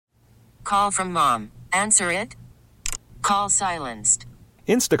call from mom. Answer it. Call silenced.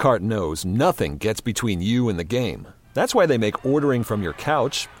 Instacart knows nothing gets between you and the game. That's why they make ordering from your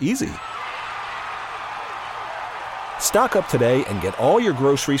couch easy. Stock up today and get all your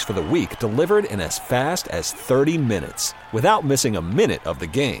groceries for the week delivered in as fast as 30 minutes without missing a minute of the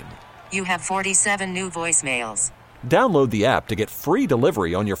game. You have 47 new voicemails. Download the app to get free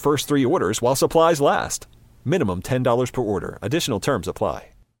delivery on your first 3 orders while supplies last. Minimum $10 per order. Additional terms apply.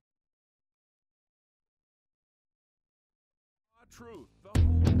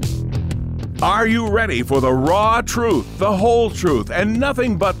 Are you ready for the raw truth, the whole truth, and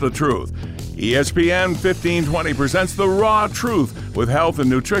nothing but the truth? ESPN 1520 presents The Raw Truth with health and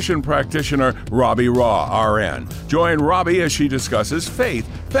nutrition practitioner Robbie Raugh, RN. Join Robbie as she discusses faith,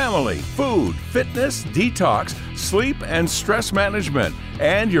 family, food, fitness, detox, sleep, and stress management,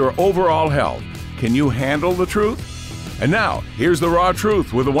 and your overall health. Can you handle the truth? And now, here's The Raw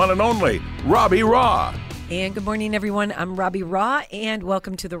Truth with the one and only Robbie Raugh. And good morning, everyone. I'm Robbie Raugh, and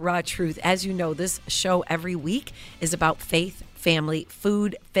welcome to The Raw Truth. As you know, this show every week is about faith, family,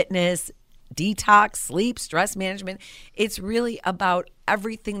 food, fitness, detox, sleep, stress management. It's really about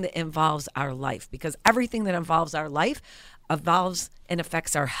everything that involves our life, because everything that involves our life evolves and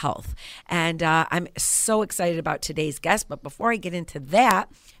affects our health. And I'm so excited about today's guest. But before I get into that,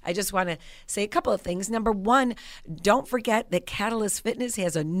 I just want to say a couple of things. Number one, don't forget that Catalyst Fitness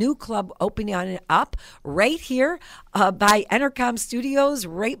has a new club opening up right here by Entercom Studios,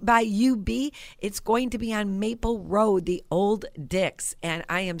 right by UB. It's going to be on Maple Road, the old Dick's. And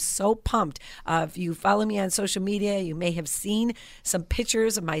I am so pumped. If you follow me on social media, you may have seen some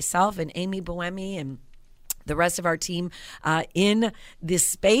pictures of myself and Amy Boemi and the rest of our team in this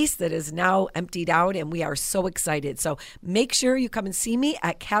space that is now emptied out, and we are so excited. So make sure you come and see me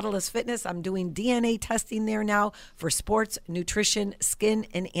at Catalyst Fitness. I'm doing DNA testing there now for sports, nutrition, skin,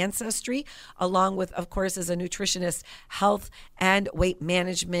 and ancestry, along with, of course, as a nutritionist, health and weight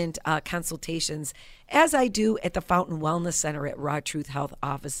management consultations, as I do at the Fountain Wellness Center at Raw Truth Health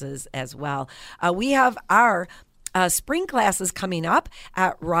offices as well. We have our spring classes coming up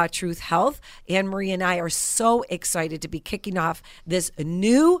at Raw Truth Health. Anne Marie and I are so excited to be kicking off this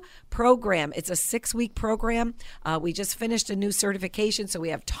new program. It's a 6-week program. We just finished a new certification, so we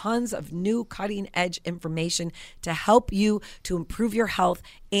have tons of new cutting-edge information to help you to improve your health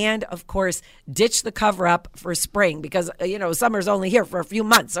and, of course, ditch the cover-up for spring because, summer's only here for a few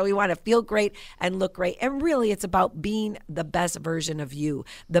months, so we want to feel great and look great. And really, it's about being the best version of you,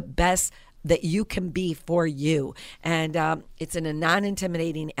 the best that you can be for you. And it's in a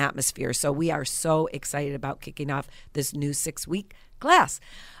non-intimidating atmosphere. So we are so excited about kicking off this new 6-week class.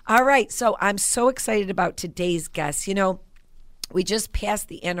 All right. So I'm so excited about today's guest. We just passed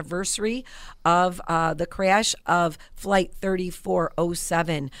the anniversary of the crash of Flight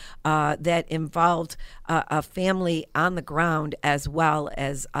 3407 that involved a family on the ground as well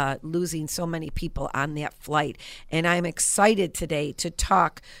as losing so many people on that flight. And I'm excited today to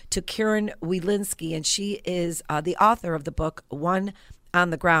talk to Karen Wielinski, and she is the author of the book, One on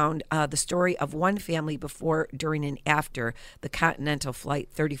the Ground, the story of one family before, during, and after the Continental Flight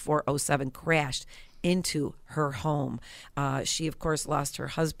 3407 crashed into her home. She, of course, lost her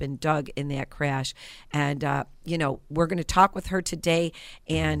husband, Doug, in that crash. And, we're going to talk with her today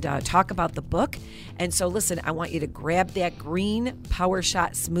and talk about the book. And so, listen, I want you to grab that green Power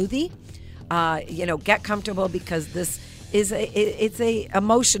Shot smoothie. Get comfortable because this is it's a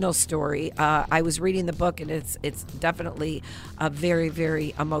emotional story. I was reading the book, and it's definitely a very,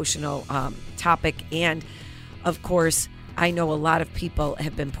 very emotional topic. And, of course, I know a lot of people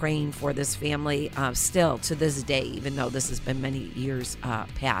have been praying for this family still to this day, even though this has been many years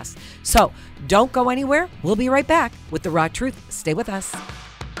past. So don't go anywhere. We'll be right back with The Raw Truth. Stay with us.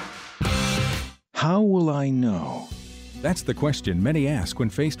 How will I know? That's the question many ask when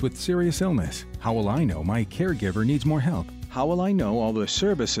faced with serious illness. How will I know my caregiver needs more help? How will I know all the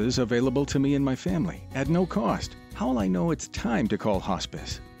services available to me and my family at no cost? How will I know it's time to call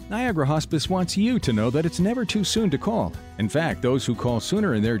hospice? Niagara Hospice wants you to know that it's never too soon to call. In fact, those who call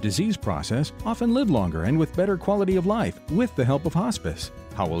sooner in their disease process often live longer and with better quality of life with the help of hospice.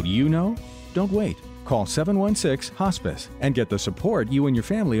 How will you know? Don't wait. Call 716-HOSPICE and get the support you and your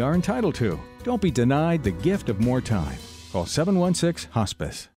family are entitled to. Don't be denied the gift of more time. Call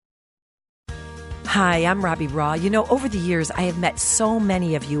 716-HOSPICE. Hi, I'm Robbie Raugh. Over the years, I have met so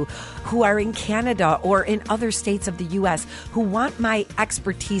many of you who are in Canada or in other states of the U.S. who want my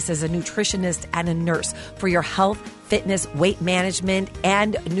expertise as a nutritionist and a nurse for your health, fitness, weight management,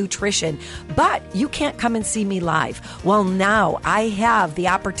 and nutrition. But you can't come and see me live. Well, now I have the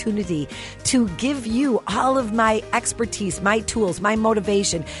opportunity to give you all of my expertise, my tools, my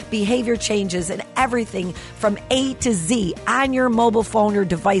motivation, behavior changes, and everything from A to Z on your mobile phone or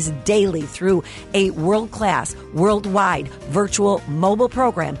device daily through a world-class, worldwide virtual mobile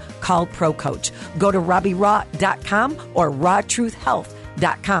program called Pro Coach. Go to RobbieRaugh.com or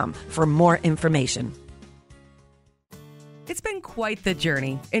RawTruthHealth.com for more information. It's been quite the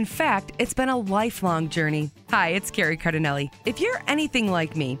journey. In fact, it's been a lifelong journey. Hi, it's Carrie Cardinelli. If you're anything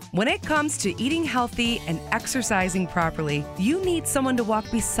like me, when it comes to eating healthy and exercising properly, you need someone to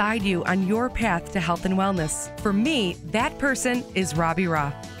walk beside you on your path to health and wellness. For me, that person is Robbie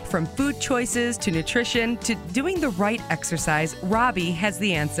Raugh. From food choices to nutrition to doing the right exercise, Robbie has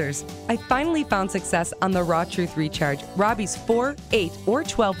the answers. I finally found success on the Raw Truth Recharge, Robbie's 4, 8, or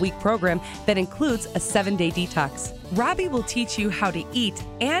 12-week program that includes a 7-day detox. Robbie will teach you how to eat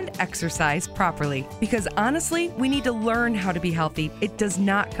and exercise properly because honestly, we need to learn how to be healthy. It does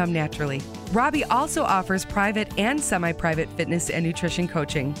not come naturally. Robbie also offers private and semi-private fitness and nutrition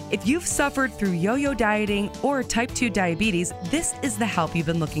coaching. If you've suffered through yo-yo dieting or type 2 diabetes, this is the help you've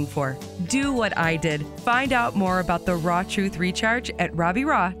been looking for. Do what I did. Find out more about the Raw Truth Recharge at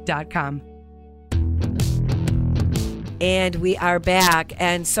RobbieRaugh.com. And we are back.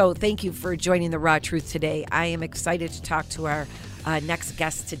 And so thank you for joining the Raw Truth today. I am excited to talk to our next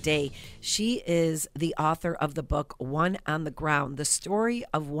guest today. She is the author of the book, One on the Ground, the story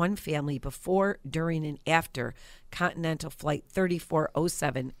of one family before, during, and after Continental Flight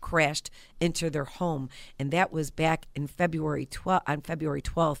 3407 crashed into their home. And that was back in February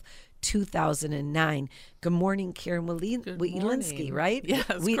 12th, 2009. Good morning, Karen Wielinski, right? Yes,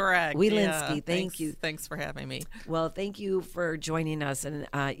 correct. Wielinski, yeah, thank you. Thanks for having me. Well, thank you for joining us. And,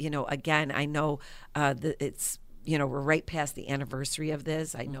 again, I know it's, we're right past the anniversary of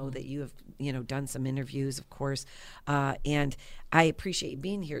this. I know that you have, done some interviews, of course. And I appreciate you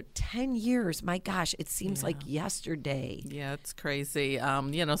being here. 10 years, my gosh, it seems like yesterday. Yeah, it's crazy.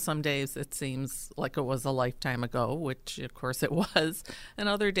 Some days it seems like it was a lifetime ago, which of course it was. And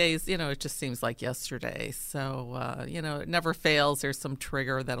other days, it just seems like yesterday. So, it never fails. There's some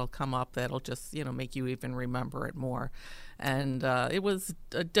trigger that'll come up that'll just, make you even remember it more. And it was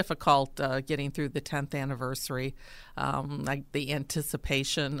difficult getting through the 10th anniversary. The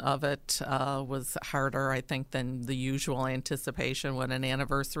anticipation of it was harder, I think, than the usual anticipation when an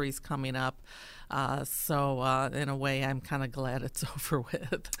anniversary is coming up. So in a way, I'm kind of glad it's over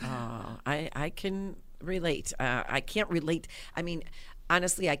with. I can relate. I can't relate. I mean,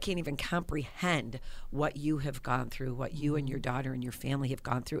 honestly, I can't even comprehend what you have gone through, what you and your daughter and your family have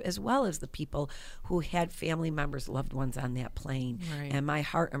gone through, as well as the people who had family members, loved ones on that plane. Right. And my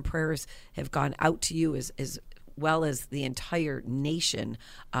heart and prayers have gone out to you as well as the entire nation,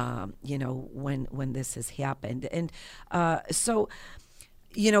 when this has happened. And so,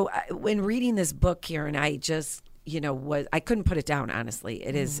 when reading this book, Karen, I just I couldn't put it down. Honestly,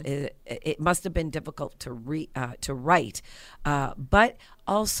 it must have been difficult to write, but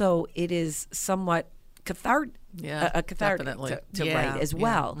also it is somewhat cathartic. Cathartic to write as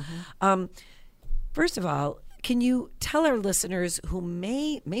well. Mm-hmm. First of all, can you tell our listeners who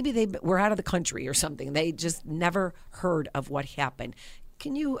maybe they were out of the country or something, they just never heard of what happened?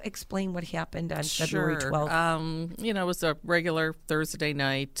 Can you explain what happened on February 12th? It was a regular Thursday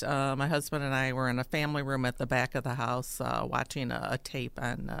night. My husband and I were in a family room at the back of the house watching a tape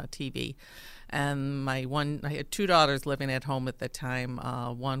on TV. And I had two daughters living at home at the time.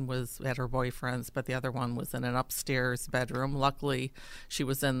 One was at her boyfriend's, but the other one was in an upstairs bedroom. Luckily, she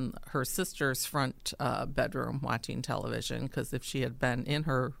was in her sister's front bedroom watching television, because if she had been in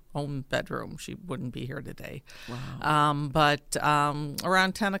her own bedroom, she wouldn't be here today. Wow. But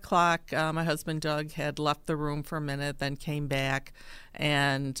around 10 o'clock, my husband, Doug, had left the room for a minute, then came back.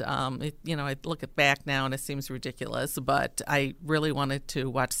 And, I look back now and it seems ridiculous, but I really wanted to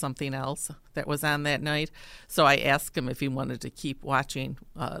watch something else that was on that night. So I asked him if he wanted to keep watching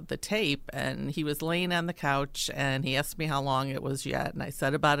the tape, and he was laying on the couch, and he asked me how long it was yet. And I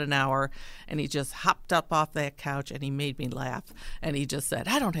said about an hour, and he just hopped up off that couch and he made me laugh. And he just said,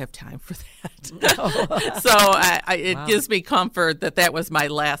 "I don't have time for that." So it gives me comfort that was my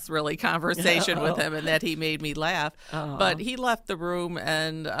last really conversation with him, and that he made me laugh. But he left the room,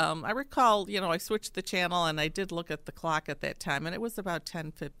 and I recall, I switched the channel, and I did look at the clock at that time, and it was about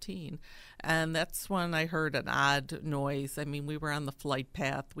 10:15. And that's when I heard an odd noise. I mean, we were on the flight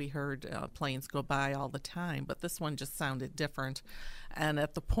path. We heard planes go by all the time, but this one just sounded different. And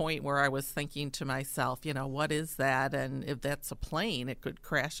at the point where I was thinking to myself, what is that? And if that's a plane, it could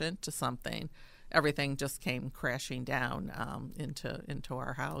crash into something. everything just came crashing down into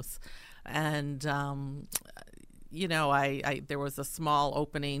our house. And there was a small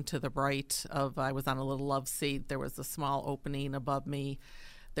opening to the right of, I was on a little love seat. There was a small opening above me.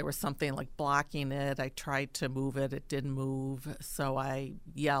 There was something like blocking it. I tried to move it. It didn't move. So I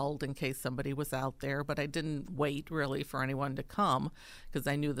yelled in case somebody was out there, but I didn't wait really for anyone to come because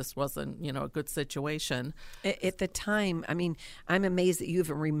I knew this wasn't, a good situation. At the time, I mean, I'm amazed that you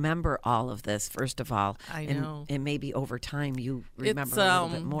even remember all of this, first of all. I know. And maybe over time you remember a little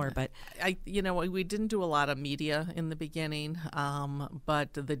bit more. But we didn't do a lot of media in the beginning,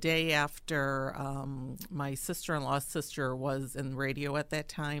 but the day after my sister-in-law's sister was in radio at that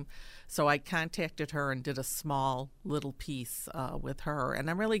time, so I contacted her and did a small little piece with her. And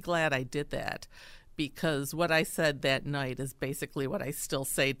I'm really glad I did that because what I said that night is basically what I still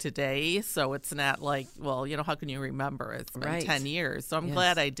say today. So it's not like, well, how can you remember? It's been 10 years. So I'm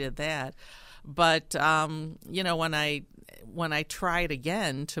glad I did that. But, when I tried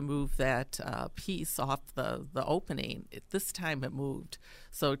again to move that piece off the opening, this time it moved.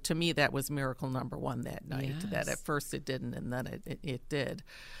 So to me, that was miracle number one that night, that at first it didn't and then it did.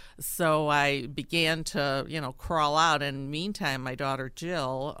 So I began to, crawl out. And meantime, my daughter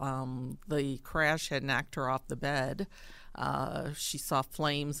Jill, the crash had knocked her off the bed. She saw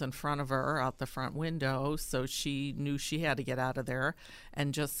flames in front of her out the front window, so she knew she had to get out of there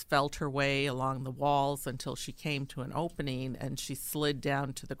and just felt her way along the walls until she came to an opening, and she slid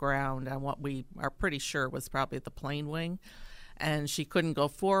down to the ground on what we are pretty sure was probably the plane wing. And she couldn't go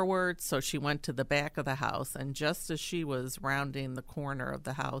forward, so she went to the back of the house. And just as she was rounding the corner of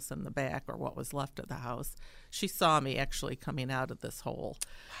the house in the back, or what was left of the house, she saw me actually coming out of this hole.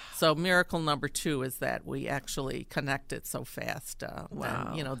 So miracle number two is that we actually connected so fast.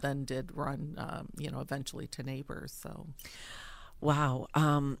 Then did run, eventually to neighbors. So. Wow.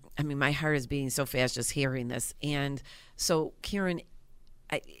 My heart is beating so fast just hearing this. And so, Karen,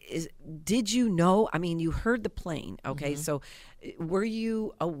 did you know? I mean, you heard the plane, okay? Mm-hmm. So were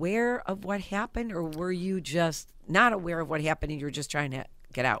you aware of what happened, or were you just not aware of what happened and you were just trying to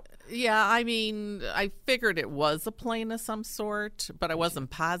get out? Yeah, I mean, I figured it was a plane of some sort, but I wasn't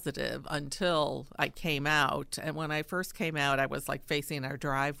positive until I came out. And when I first came out, I was like facing our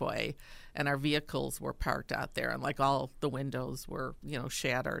driveway, and our vehicles were parked out there, and like all the windows were,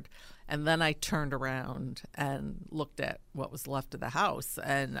 shattered. And then I turned around and looked at what was left of the house,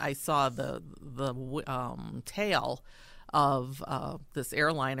 and I saw the tail of this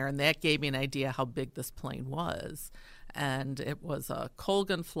airliner, and that gave me an idea how big this plane was. And it was a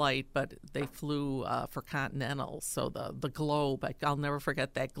Colgan flight, but they flew for Continental. So the globe, I'll never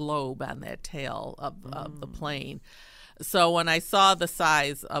forget that globe on that tail of the plane. So when I saw the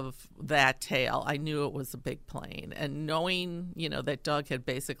size of that tail, I knew it was a big plane. And knowing, that Doug had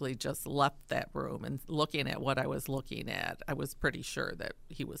basically just left that room and looking at what I was looking at, I was pretty sure that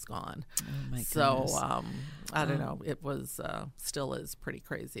he was gone. Oh, my goodness. So I don't know. It was still is pretty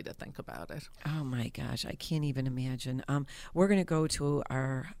crazy to think about it. Oh, my gosh. I can't even imagine. We're going to go to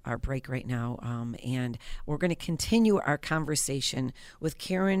our break right now, and we're going to continue our conversation with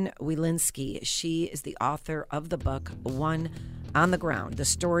Karen Wielinski. She is the author of the book, One on the Ground, the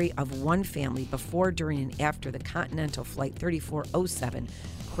story of one family before, during, and after the Continental Flight 3407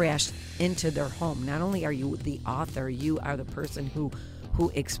 crashed into their home. Not only are you the author, you are the person who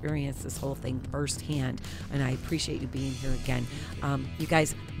experienced this whole thing firsthand, and I appreciate you being here again. You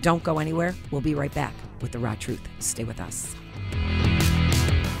guys, don't go anywhere. We'll be right back with The Raw Truth. Stay with us.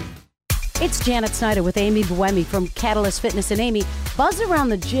 It's Janet Snyder with Amy Buemi from Catalyst Fitness. And Amy, buzz around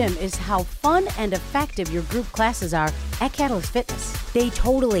the gym is how fun and effective your group classes are at Catalyst Fitness. They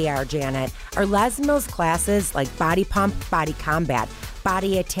totally are, Janet. Our Les Mills classes like Body Pump, Body Combat,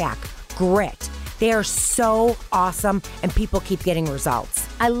 Body Attack, Grit, they are so awesome, and people keep getting results.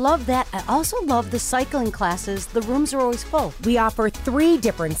 I love that. I also love the cycling classes. The rooms are always full. We offer 3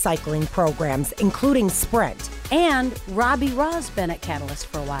 different cycling programs, including Sprint. And Robbie Raw's been at Catalyst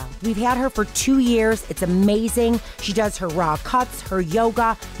for a while. We've had her for 2 years. It's amazing. She does her raw cuts, her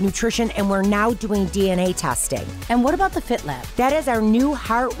yoga, nutrition, and we're now doing DNA testing. And what about the Fit Lab? That is our new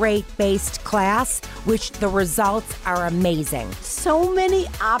heart rate-based class, which the results are amazing. So many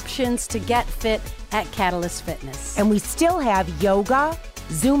options to get fit at Catalyst Fitness. And we still have yoga,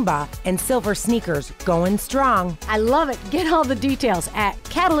 Zumba, and silver sneakers going strong. I love it. Get all the details at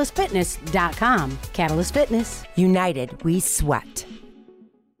catalystfitness.com. Catalyst Fitness. United, we sweat.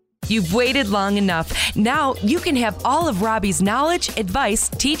 You've waited long enough. Now you can have all of Robbie's knowledge, advice,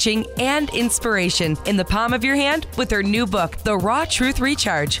 teaching, and inspiration in the palm of your hand with her new book, The Raw Truth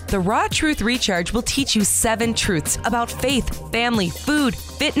Recharge. The Raw Truth Recharge will teach you 7 truths about faith, family, food,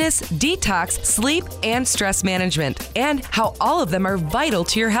 fitness, detox, sleep, and stress management, and how all of them are vital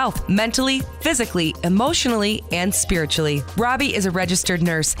to your health, mentally, physically, emotionally, and spiritually. Robbie is a registered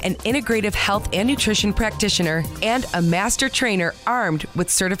nurse, an integrative health and nutrition practitioner, and a master trainer armed with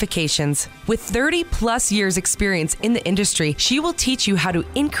certifications. With 30 plus years experience in the industry, she will teach you how to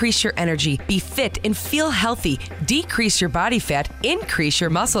increase your energy, be fit and feel healthy, decrease your body fat, increase your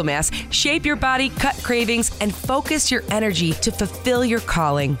muscle mass, shape your body, cut cravings, and focus your energy to fulfill your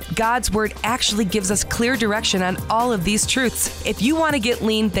calling. God's word actually gives us clear direction on all of these truths. If you want to get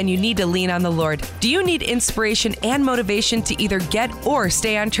lean, then you need to lean on the Lord. Do you need inspiration and motivation to either get or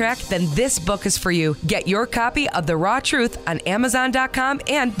stay on track? Then this book is for you. Get your copy of The Raw Truth on Amazon.com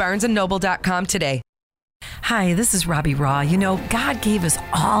and BarnesandNoble.com today. Hi, this is Robbie Raugh. You know, God gave us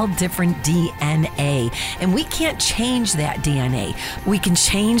all different DNA, and we can't change that DNA. We can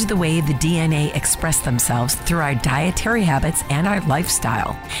change the way the DNA express themselves through our dietary habits and our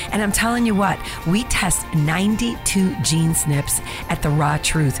lifestyle. And I'm telling you what, we test 92 gene SNPs at The Raw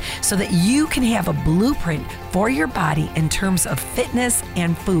Truth so that you can have a blueprint for your body in terms of fitness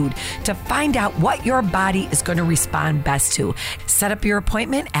and food to find out what your body is going to respond best to. Set up your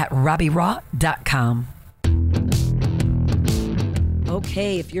appointment at RobbieRaugh.com.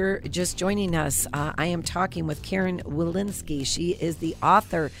 Okay, if you're just joining us, I am talking with Karen Wilinski. She is the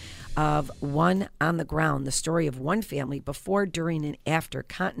author of One on the Ground, the story of one family before, during, and after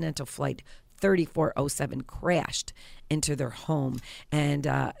Continental Flight 3407 crashed into their home. And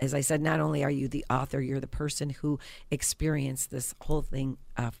as I said, not only are you the author, you're the person who experienced this whole thing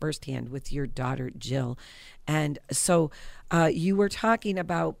firsthand with your daughter, Jill. And so you were talking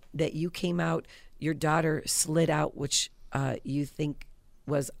about that you came out, your daughter slid out, which you think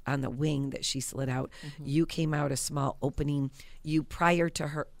was on the wing that she slid out. Mm-hmm. You came out a small opening. You, prior to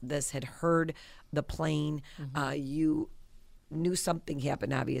her this, had heard the plane. Mm-hmm. You knew something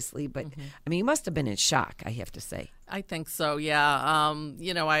happened, obviously, but mm-hmm. I mean, you must have been in shock, I have to say. I think so, yeah.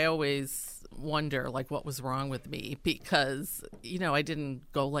 You know, I always wonder, like, what was wrong with me because, you know, I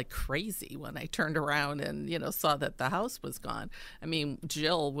didn't go like crazy when I turned around and, you know, saw that the house was gone. I mean,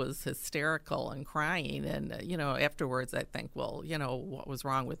 Jill was hysterical and crying. And, you know, afterwards I think, well, you know, what was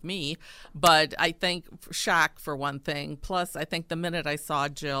wrong with me? But I think shock for one thing. Plus, I think the minute I saw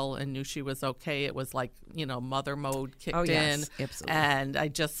Jill and knew she was okay, it was like, you know, mother mode kicked in. Absolutely. And I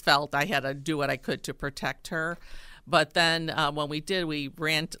just felt I had to do what I could to protect her. But then when we did, we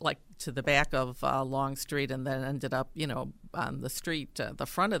ran to the back of Long Street and then ended up, you know, on the street, the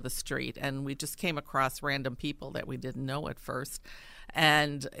front of the street. And we just came across random people that we didn't know at first.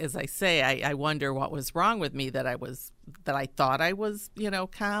 And as I say, I wonder what was wrong with me that I thought I was, you know,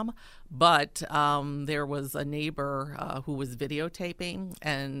 calm. But there was a neighbor who was videotaping,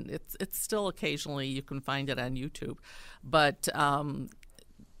 and it's still occasionally you can find it on YouTube. But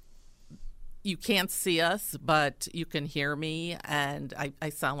you can't see us, but you can hear me, and I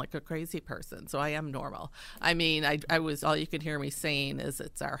sound like a crazy person, so I am normal. I mean, I was, all you can hear me saying is,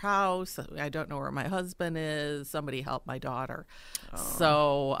 it's our house, I don't know where my husband is, somebody help my daughter. Oh.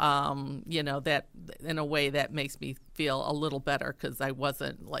 So, you know, that, in a way, that makes me feel a little better, because I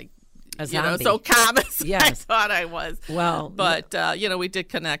wasn't, like, you know, so calm as I thought I was. Well, but you know, we did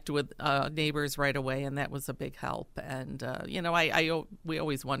connect with neighbors right away, and that was a big help. And you know, we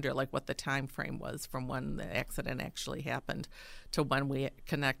always wonder, like, what the time frame was from when the accident actually happened to when we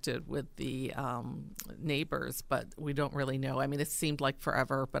connected with the neighbors, but we don't really know. I mean, it seemed like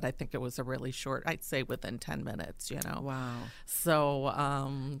forever, but I think it was a really short, I'd say within 10 minutes, you know. Wow.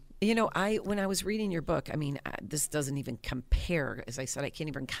 So, you know, when I was reading your book, I mean, this doesn't even compare. As I said, I can't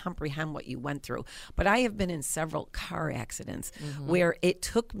even comprehend what you went through. But I have been in several car accidents mm-hmm. where it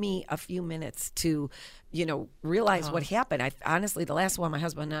took me a few minutes to, you know, realize what happened. Honestly, the last one my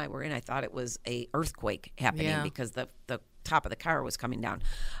husband and I were in, I thought it was a earthquake happening because the top of the car was coming down.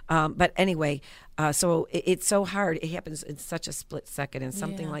 But anyway, so it's so hard. It happens in such a split second, and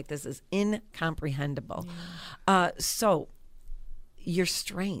something like this is incomprehensible. Yeah. So your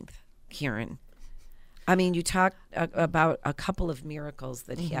strength, Karen. I mean, you talked about a couple of miracles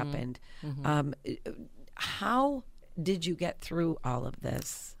that mm-hmm. happened. Mm-hmm. How did you get through all of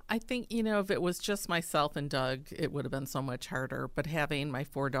this? I think, you know, if it was just myself and Doug, it would have been so much harder. But having my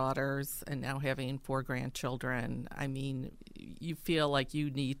 4 daughters and now having 4 grandchildren, I mean, you feel like you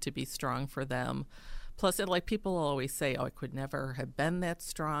need to be strong for them. Plus, like people always say, oh, I could never have been that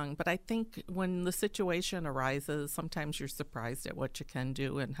strong. But I think when the situation arises, sometimes you're surprised at what you can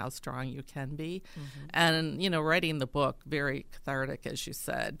do and how strong you can be. And, writing the book, very cathartic, as you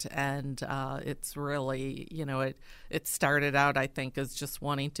said. And it's really, it started out, I think, as just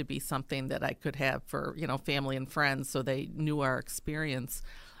wanting to be something that I could have for, family and friends so they knew our experience.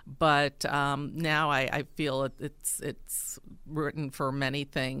 But now I feel it's written for many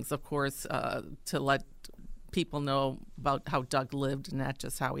things, of course, to let people know about how Doug lived, not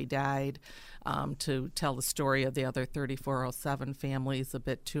just how he died, to tell the story of the other 3407 families a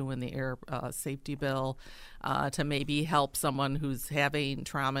bit too in the air safety bill, to maybe help someone who's having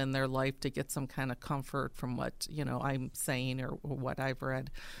trauma in their life to get some kind of comfort from what I'm saying or what I've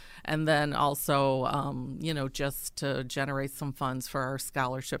read. And then also, just to generate some funds for our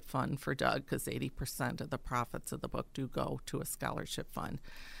scholarship fund for Doug, because 80% of the profits of the book do go to a scholarship fund.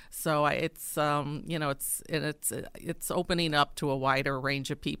 So it's opening up to a wider range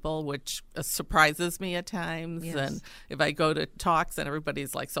of people, which surprises me at times. Yes. And if I go to talks and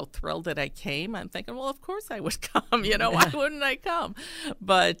everybody's like so thrilled that I came, I'm thinking, well, of course I would come. Why wouldn't I come?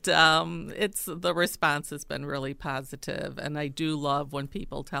 But the response has been really positive, and I do love when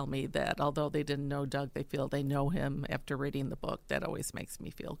people tell me that although they didn't know Doug, they feel they know him after reading the book. That always makes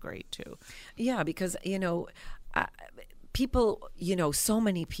me feel great too. Yeah, because people, so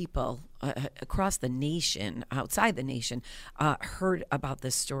many people across the nation, outside the nation, heard about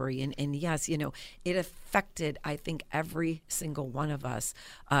this story. And yes, it affected, I think, every single one of us.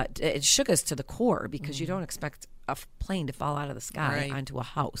 It shook us to the core because you don't expect a plane to fall out of the sky onto a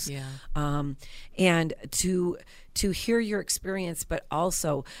house. Yeah. And to hear your experience, but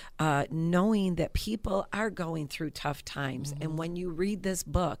also knowing that people are going through tough times. And when you read this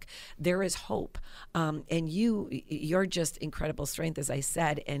book, there is hope. And you're just incredible strength, as I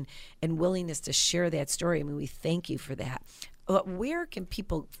said, and willingness to share that story. I mean, we thank you for that. Where can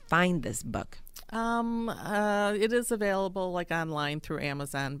people find this book? It is available online through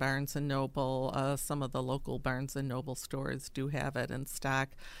Amazon, Barnes & Noble. Some of the local Barnes & Noble stores do have it in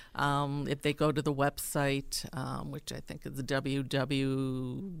stock. If they go to the website, which I think is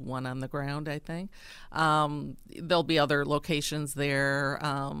WW1 on the ground, I think, there'll be other locations there.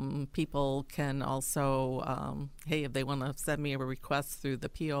 People can also, if they want to send me a request through the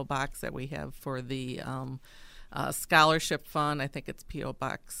P.O. box that we have for the scholarship fund. I think it's P.O.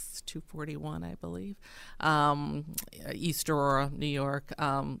 Box 241, I believe, East Aurora, New York.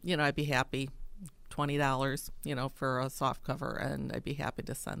 I'd be happy. $20, for a soft cover, and I'd be happy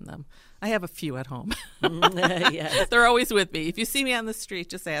to send them. I have a few at home. Yes. They're always with me. If you see me on the street,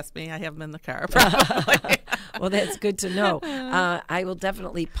 just ask me. I have them in the car, probably. Well, that's good to know. I will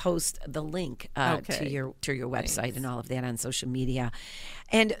definitely post the link to your website and all of that on social media.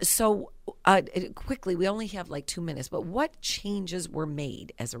 And so, quickly, we only have 2 minutes, but what changes were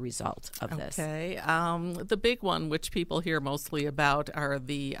made as a result of this? Okay. The big one, which people hear mostly about, are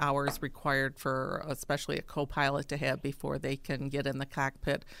the hours required for especially a co-pilot to have before they can get in the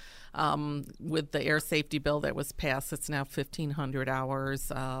cockpit. With the air safety bill that was passed, it's now 1,500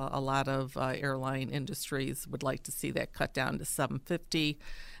 hours. A lot of airline industries would like to see that cut down to 750.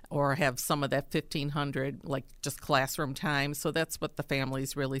 Or have some of that 1,500 just classroom time. So that's what the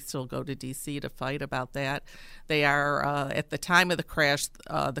families really still go to D.C. to fight about that. They are, at the time of the crash,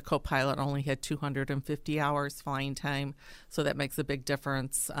 the co-pilot only had 250 hours flying time. So that makes a big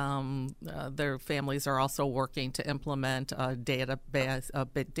difference. Their families are also working to implement a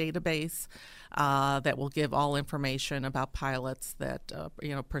database that will give all information about pilots that,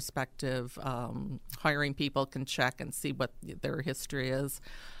 prospective hiring people can check and see what their history is.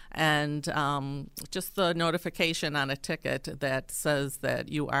 And just the notification on a ticket that says that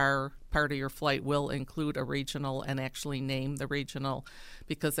part of your flight will include a regional, and actually name the regional,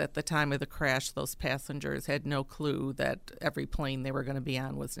 because at the time of the crash, those passengers had no clue that every plane they were going to be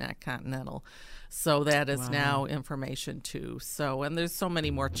on was not Continental. So that is now information too. So, and there's so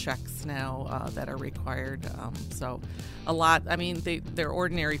many more checks now that are required. So a lot, they're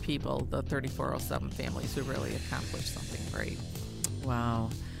ordinary people, the 3407 families, who really accomplished something great. Wow.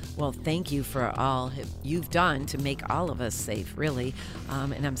 Well, thank you for all you've done to make all of us safe, really.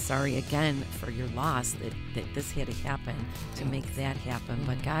 And I'm sorry again for your loss that this had to happen to make that happen.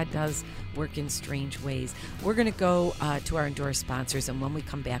 But God does work in strange ways. We're going to go to our endorsed sponsors, and when we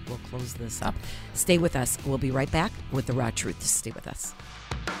come back, we'll close this up. Stay with us. We'll be right back with the Raw Truth. Stay with us.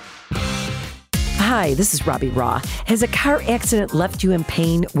 Hi, this is Robbie Raugh. Has a car accident left you in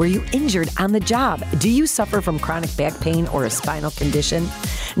pain? Were you injured on the job? Do you suffer from chronic back pain or a spinal condition?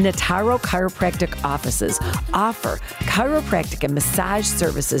 Nataro Chiropractic offices offer chiropractic and massage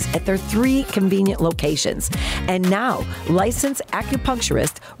services at their 3 convenient locations. And now, licensed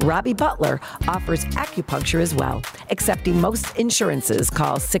acupuncturist Robbie Butler offers acupuncture as well. Accepting most insurances,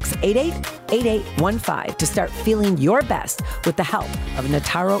 call 688-8815 to start feeling your best with the help of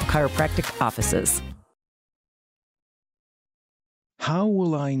Nataro Chiropractic offices. How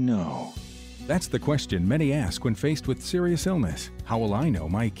will I know? That's the question many ask when faced with serious illness. How will I know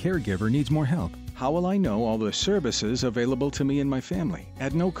my caregiver needs more help? How will I know all the services available to me and my family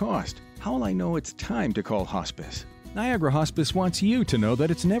at no cost? How will I know it's time to call hospice? Niagara Hospice wants you to know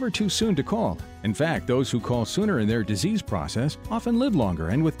that it's never too soon to call. In fact, those who call sooner in their disease process often live longer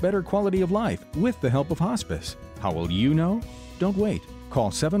and with better quality of life with the help of hospice. How will you know? Don't wait.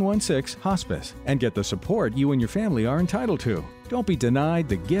 Call 716-HOSPICE and get the support you and your family are entitled to. Don't be denied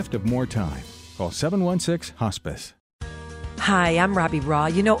the gift of more time. Call 716-HOSPICE. Hi, I'm Robbie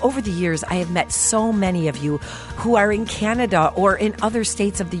Raugh. You know, over the years, I have met so many of you who are in Canada or in other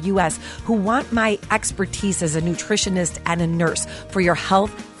states of the U.S. who want my expertise as a nutritionist and a nurse for your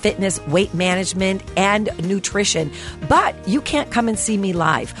health, fitness, weight management, and nutrition. But you can't come and see me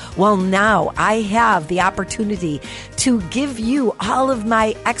live. Well, now I have the opportunity to give you all of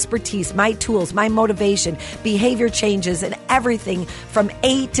my expertise, my tools, my motivation, behavior changes, and everything from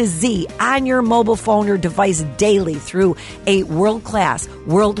A to Z on your mobile phone or device daily through a world-class,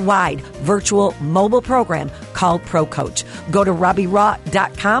 worldwide virtual mobile program called Pro Coach. Go to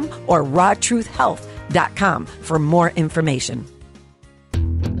RobbieRaugh.com or RawTruthHealth.com for more information.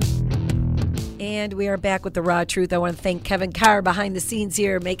 And we are back with the Raw Truth. I want to thank Kevin Carr behind the scenes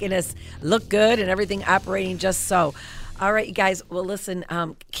here, making us look good and everything operating just so. All right, you guys. Well, listen,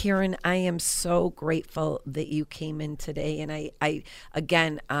 Karen, I am so grateful that you came in today. And I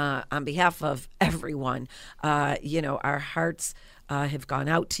again, on behalf of everyone, our hearts have gone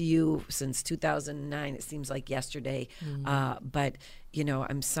out to you since 2009. It seems like yesterday. But,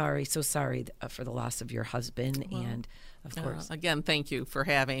 I'm sorry, so sorry for the loss of your husband. Well, and of course. Again, thank you for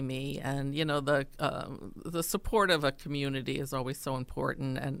having me. And, the support of a community is always so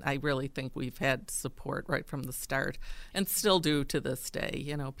important. And I really think we've had support right from the start and still do to this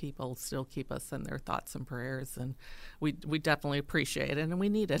day. People still keep us in their thoughts and prayers. And we definitely appreciate it. And we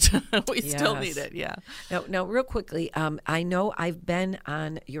need it. We still need it. Yeah. Now, real quickly, I know I've been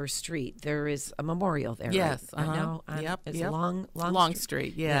on your street. There is a memorial there. Yes. Right? It's a long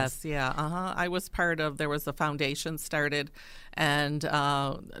street. Yes. Yeah. I was there was a foundation started. And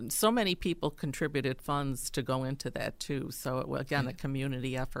so many people contributed funds to go into that, too. So, again, a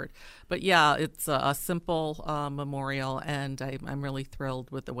community effort. But, yeah, it's a simple memorial, and I'm really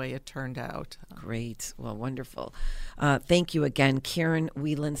thrilled with the way it turned out. Great. Well, wonderful. Thank you again, Karen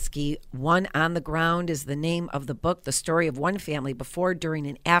Wielinski. One on the Ground is the name of the book, the story of one family before, during,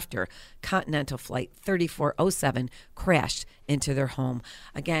 and after Continental Flight 3407 crashed into their home.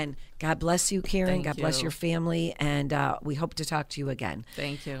 Again, God bless you, Karen. God bless your family, and we hope to talk to you again.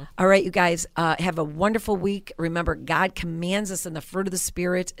 Thank you. All right, you guys, have a wonderful week. Remember, God commands us in the fruit of the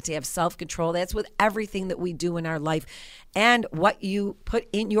Spirit to have self-control. That's with everything that we do in our life. And what you put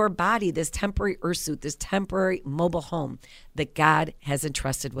in your body, this temporary earth suit, this temporary mobile home that God has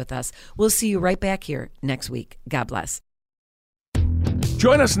entrusted with us. We'll see you right back here next week. God bless.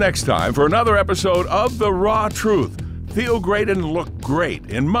 Join us next time for another episode of The Raw Truth. Feel great and look great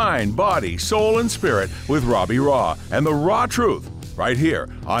in mind, body, soul, and spirit with Robbie Raugh and The Raw Truth right here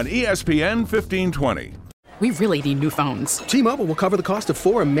on ESPN 1520. We really need new phones. T-Mobile will cover the cost of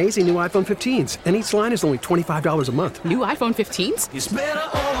 4 amazing new iPhone 15s, and each line is only $25 a month. New iPhone 15s? It's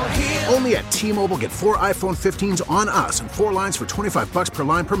better over here. Only at T-Mobile, get 4 iPhone 15s on us and 4 lines for $25 per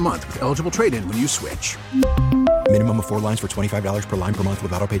line per month with eligible trade-in when you switch. Minimum of 4 lines for $25 per line per month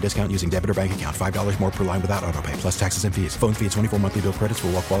with autopay discount using debit or bank account. $5 more per line without autopay, plus taxes and fees. Phone fee at 24 monthly bill credits for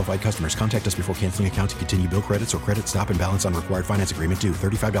well-qualified customers. Contact us before canceling account to continue bill credits or credit stop and balance on required finance agreement due.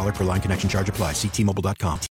 $35 per line connection charge applies. See T-Mobile.com.